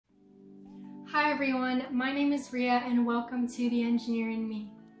Hi everyone, my name is Ria and welcome to The Engineer in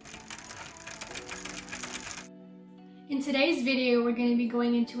Me. In today's video, we're going to be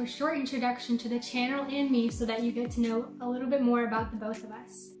going into a short introduction to the channel and me so that you get to know a little bit more about the both of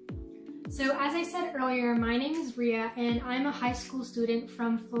us. So as I said earlier, my name is Ria and I'm a high school student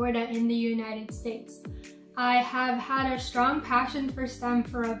from Florida in the United States. I have had a strong passion for STEM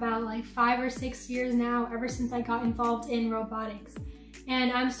for about 5 or 6 years now, ever since I got involved in robotics.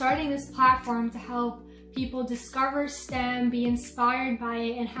 And I'm starting this platform to help people discover STEM, be inspired by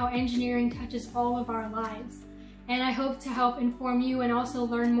it, and how engineering touches all of our lives. And I hope to help inform you and also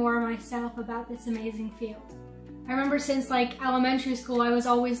learn more myself about this amazing field. I remember since elementary school, I was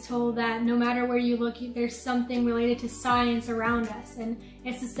always told that no matter where you look, there's something related to science around us. And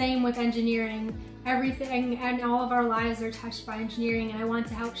it's the same with engineering. Everything and all of our lives are touched by engineering, and I want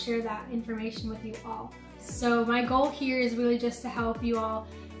to help share that information with you all. So my goal here is really just to help you all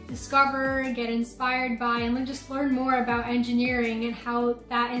discover, get inspired by, and just learn more about engineering and how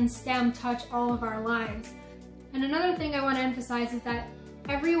that and STEM touch all of our lives. And another thing I want to emphasize is that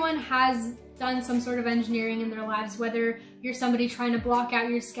everyone has done some sort of engineering in their lives, whether you're somebody trying to block out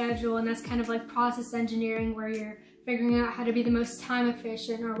your schedule, and that's kind of like process engineering where you're figuring out how to be the most time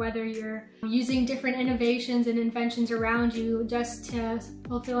efficient, or whether you're using different innovations and inventions around you just to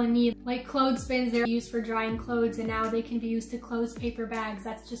fulfill a need. Like clothespins, they're used for drying clothes and now they can be used to close paper bags.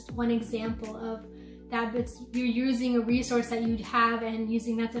 That's just one example of that. You're using a resource that you have and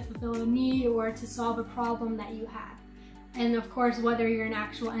using that to fulfill a need or to solve a problem that you have. And of course, whether you're an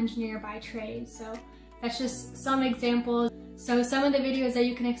actual engineer by trade. So that's just some examples. So some of the videos that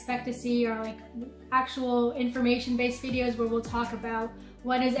you can expect to see are actual information-based videos where we'll talk about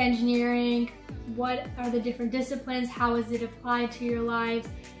what is engineering, what are the different disciplines, how is it applied to your lives,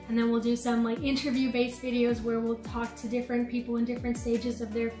 and then we'll do some interview-based videos where we'll talk to different people in different stages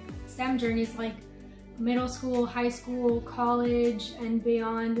of their STEM journeys, like middle school, high school, college, and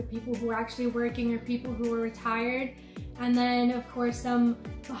beyond, people who are actually working or people who are retired. And then of course some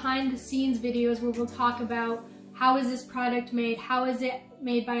behind-the-scenes videos where we'll talk about how is this product made, how is it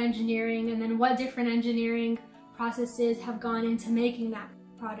made by engineering, and then what different engineering processes have gone into making that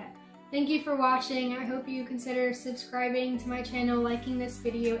product. Thank you for watching. I hope you consider subscribing to my channel, liking this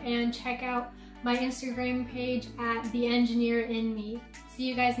video, and check out my Instagram page at The Engineer in Me. See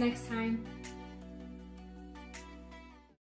you guys next time.